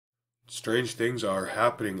Strange things are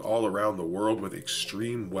happening all around the world with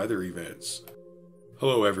extreme weather events.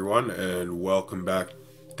 Hello everyone and welcome back.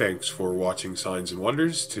 Thanks for watching Signs and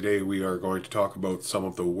Wonders. Today we are going to talk about some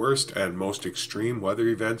of the worst and most extreme weather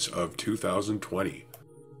events of 2020.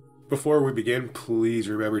 Before we begin, please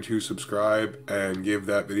remember to subscribe and give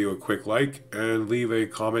that video a quick like and leave a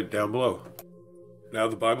comment down below. Now,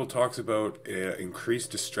 the Bible talks about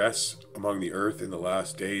increased distress among the earth in the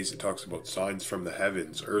last days. It talks about signs from the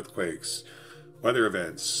heavens, earthquakes, weather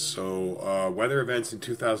events. So, weather events in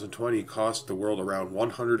 2020 cost the world around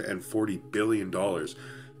 $140 billion.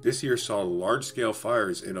 This year saw large-scale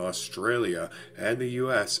fires in Australia and the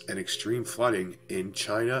US and extreme flooding in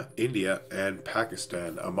China, India, and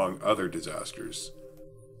Pakistan, among other disasters.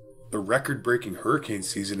 The record-breaking hurricane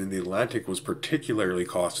season in the Atlantic was particularly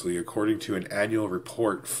costly, according to an annual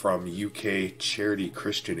report from UK charity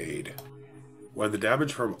Christian Aid. When the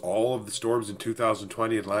damage from all of the storms in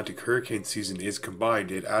 2020 Atlantic hurricane season is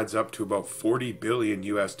combined, it adds up to about $40 billion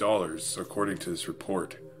US, according to this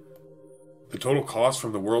report. The total cost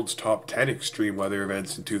from the world's top 10 extreme weather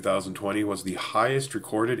events in 2020 was the highest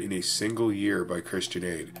recorded in a single year by Christian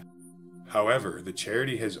Aid. However, the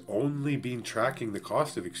charity has only been tracking the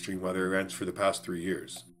cost of extreme weather events for the past 3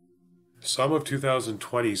 years. Some of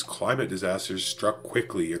 2020's climate disasters struck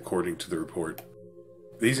quickly, according to the report.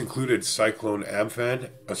 These included Cyclone Amphan,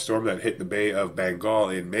 a storm that hit the Bay of Bengal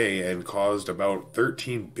in May and caused about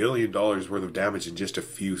 $13 billion worth of damage in just a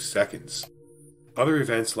few seconds. Other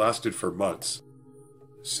events lasted for months.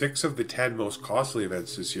 6 of the 10 most costly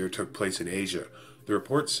events this year took place in Asia. The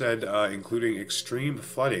report said, including extreme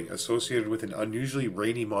flooding associated with an unusually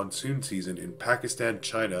rainy monsoon season in Pakistan,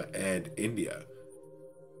 China, and India.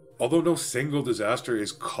 Although no single disaster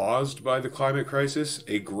is caused by the climate crisis,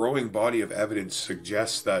 a growing body of evidence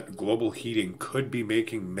suggests that global heating could be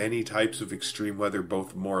making many types of extreme weather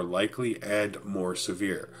both more likely and more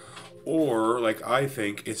severe. Or, like I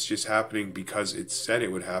think, it's just happening because it said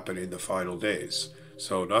it would happen in the final days.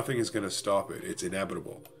 So nothing is going to stop it. It's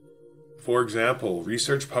inevitable. For example,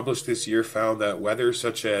 research published this year found that weather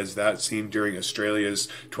such as that seen during Australia's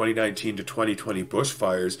 2019 to 2020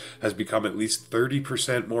 bushfires has become at least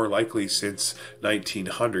 30% more likely since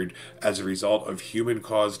 1900 as a result of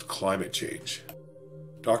human-caused climate change.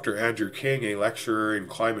 Dr. Andrew King, a lecturer in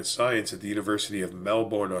climate science at the University of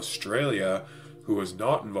Melbourne, Australia, who was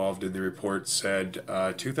not involved in the report, said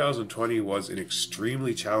 2020 was an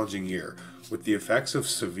extremely challenging year, with the effects of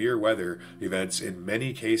severe weather events in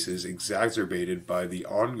many cases exacerbated by the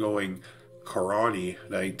ongoing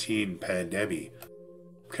Corona-19 pandemic.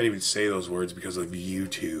 Can't even say those words because of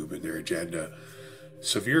YouTube and their agenda.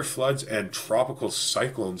 Severe floods and tropical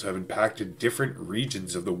cyclones have impacted different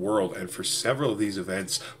regions of the world, and for several of these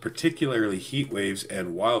events, particularly heat waves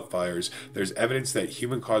and wildfires, there's evidence that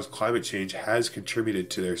human-caused climate change has contributed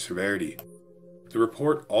to their severity. The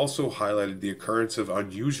report also highlighted the occurrence of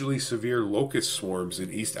unusually severe locust swarms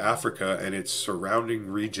in East Africa and its surrounding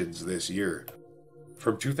regions this year.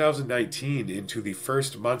 From 2019 into the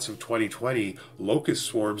first months of 2020, locust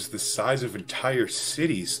swarms the size of entire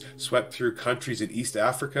cities swept through countries in East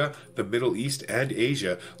Africa, the Middle East, and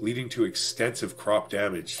Asia, leading to extensive crop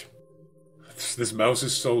damage. This mouse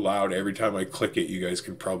is so loud, every time I click it, you guys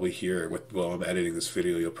can probably hear it. While I'm editing this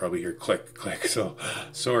video, you'll probably hear click, click. So,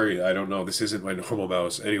 sorry, I don't know. This isn't my normal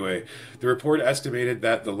mouse. Anyway, the report estimated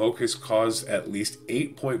that the locusts caused at least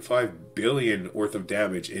 $8.5 billion worth of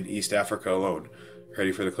damage in East Africa alone.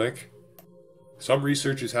 Ready for the click? Some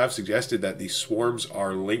researchers have suggested that these swarms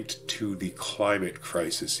are linked to the climate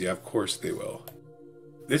crisis. Yeah, of course they will.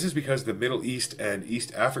 This is because the Middle East and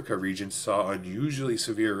East Africa regions saw unusually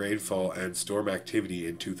severe rainfall and storm activity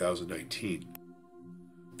in 2019.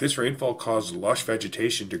 This rainfall caused lush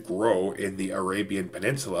vegetation to grow in the Arabian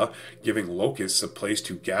Peninsula, giving locusts a place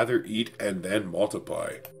to gather, eat, and then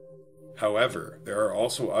multiply. However, there are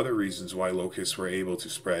also other reasons why locusts were able to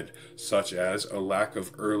spread, such as a lack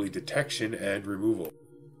of early detection and removal.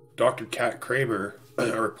 Dr. Kat Kramer,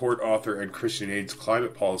 a report author and Christian Aid's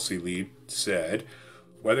climate policy lead, said,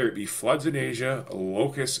 "Whether it be floods in Asia,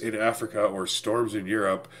 locusts in Africa, or storms in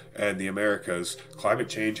Europe and the Americas, climate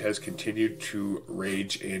change has continued to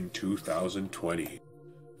rage in 2020.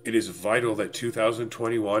 It is vital that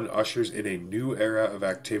 2021 ushers in a new era of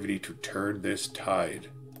activity to turn this tide."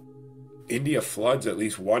 India floods, at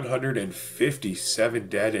least 157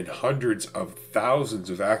 dead and hundreds of thousands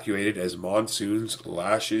evacuated as monsoons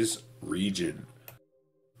lashes region.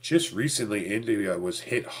 Just recently, India was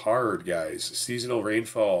hit hard, guys. Seasonal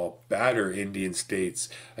rainfall batter Indian states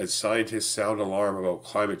as scientists sound alarm about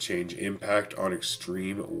climate change impact on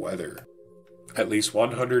extreme weather. At least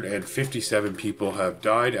 157 people have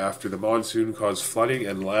died after the monsoon caused flooding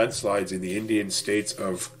and landslides in the Indian states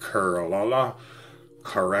of Kerala,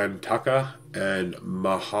 Karnataka, and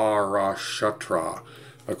Maharashtra,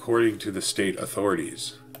 according to the state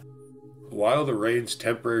authorities. While the rains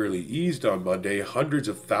temporarily eased on Monday, hundreds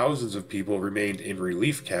of thousands of people remained in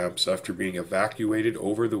relief camps after being evacuated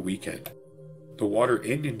over the weekend. The water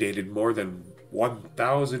inundated more than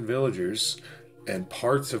 1,000 villagers and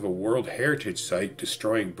parts of a World Heritage Site,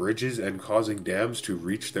 destroying bridges and causing dams to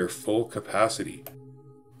reach their full capacity.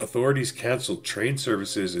 Authorities canceled train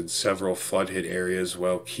services in several flood-hit areas,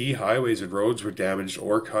 while key highways and roads were damaged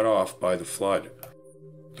or cut off by the flood.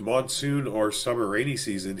 The monsoon or summer rainy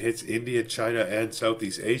season hits India, China, and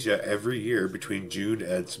Southeast Asia every year between June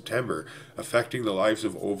and September, affecting the lives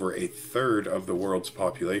of over a third of the world's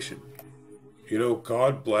population. You know,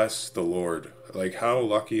 God bless the Lord. Like, how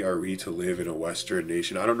lucky are we to live in a Western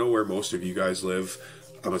nation? I don't know where most of you guys live.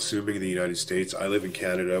 I'm assuming in the United States. I live in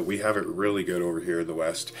Canada. We have it really good over here in the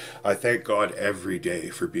West. I thank God every day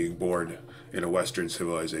for being born in a Western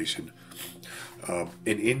civilization.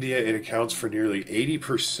 In India, it accounts for nearly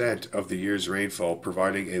 80% of the year's rainfall,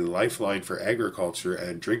 providing a lifeline for agriculture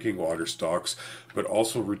and drinking water stocks, but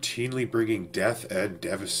also routinely bringing death and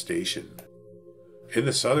devastation. In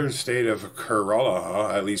the southern state of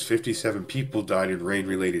Kerala, at least 57 people died in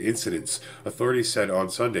rain-related incidents, authorities said on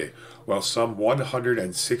Sunday, while some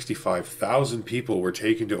 165,000 people were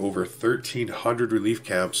taken to over 1,300 relief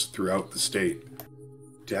camps throughout the state.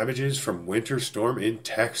 Damages from winter storm in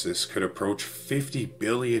Texas could approach $50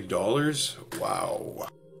 billion? Wow.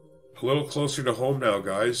 A little closer to home now,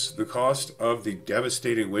 guys. The cost of the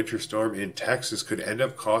devastating winter storm in Texas could end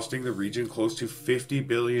up costing the region close to $50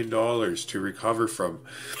 billion to recover from.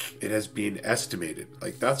 It has been estimated.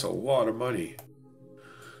 Like, that's a lot of money.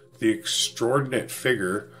 The extraordinary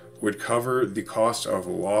figure would cover the cost of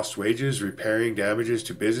lost wages, repairing damages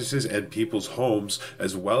to businesses and people's homes,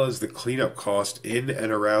 as well as the cleanup cost in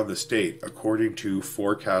and around the state, according to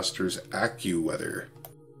forecasters AccuWeather.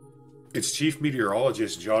 Its chief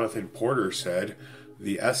meteorologist, Jonathan Porter, said,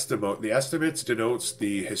 the estimates denotes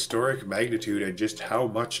the historic magnitude and just how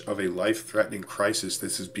much of a life-threatening crisis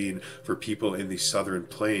this has been for people in the southern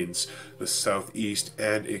plains, the southeast,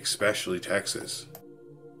 and especially Texas.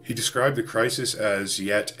 He described the crisis as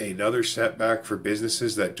yet another setback for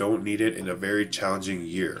businesses that don't need it in a very challenging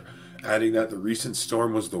year, adding that the recent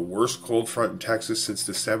storm was the worst cold front in Texas since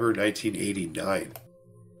December 1989.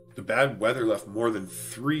 The bad weather left more than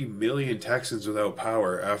 3 million Texans without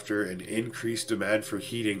power after an increased demand for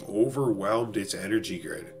heating overwhelmed its energy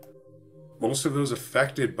grid. Most of those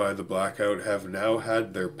affected by the blackout have now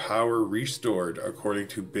had their power restored, according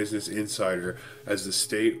to Business Insider, as the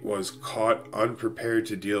state was caught unprepared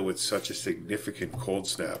to deal with such a significant cold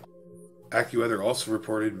snap. AccuWeather also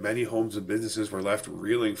reported many homes and businesses were left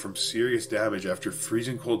reeling from serious damage after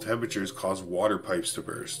freezing cold temperatures caused water pipes to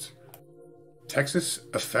burst. Texas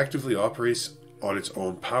effectively operates on its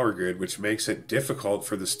own power grid, which makes it difficult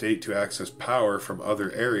for the state to access power from other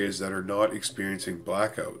areas that are not experiencing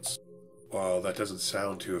blackouts. Well, that doesn't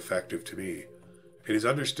sound too effective to me. It is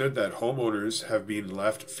understood that homeowners have been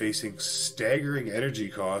left facing staggering energy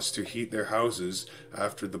costs to heat their houses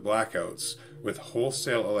after the blackouts, with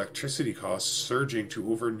wholesale electricity costs surging to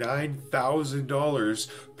over $9,000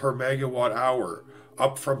 per megawatt hour,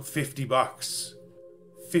 up from $50.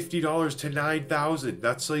 $50 to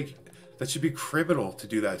 $9,000. That should be criminal to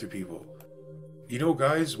do that to people. You know,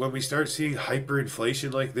 guys, when we start seeing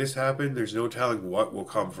hyperinflation like this happen, there's no telling what will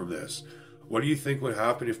come from this. What do you think would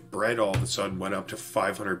happen if bread all of a sudden went up to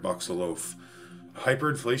 $500 a loaf?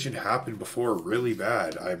 Hyperinflation happened before really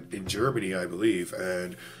bad. In Germany, I believe,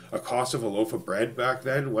 and a cost of a loaf of bread back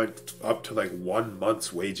then went up to like 1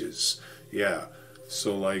 month's wages. Yeah,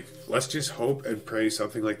 so let's just hope and pray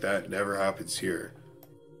something like that never happens here.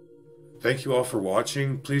 Thank you all for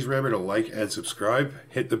watching. Please remember to like and subscribe,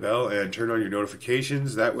 hit the bell, and turn on your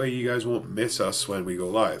notifications. That way you guys won't miss us when we go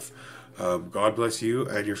live. God bless you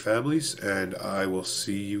and your families, and I will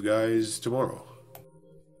see you guys tomorrow.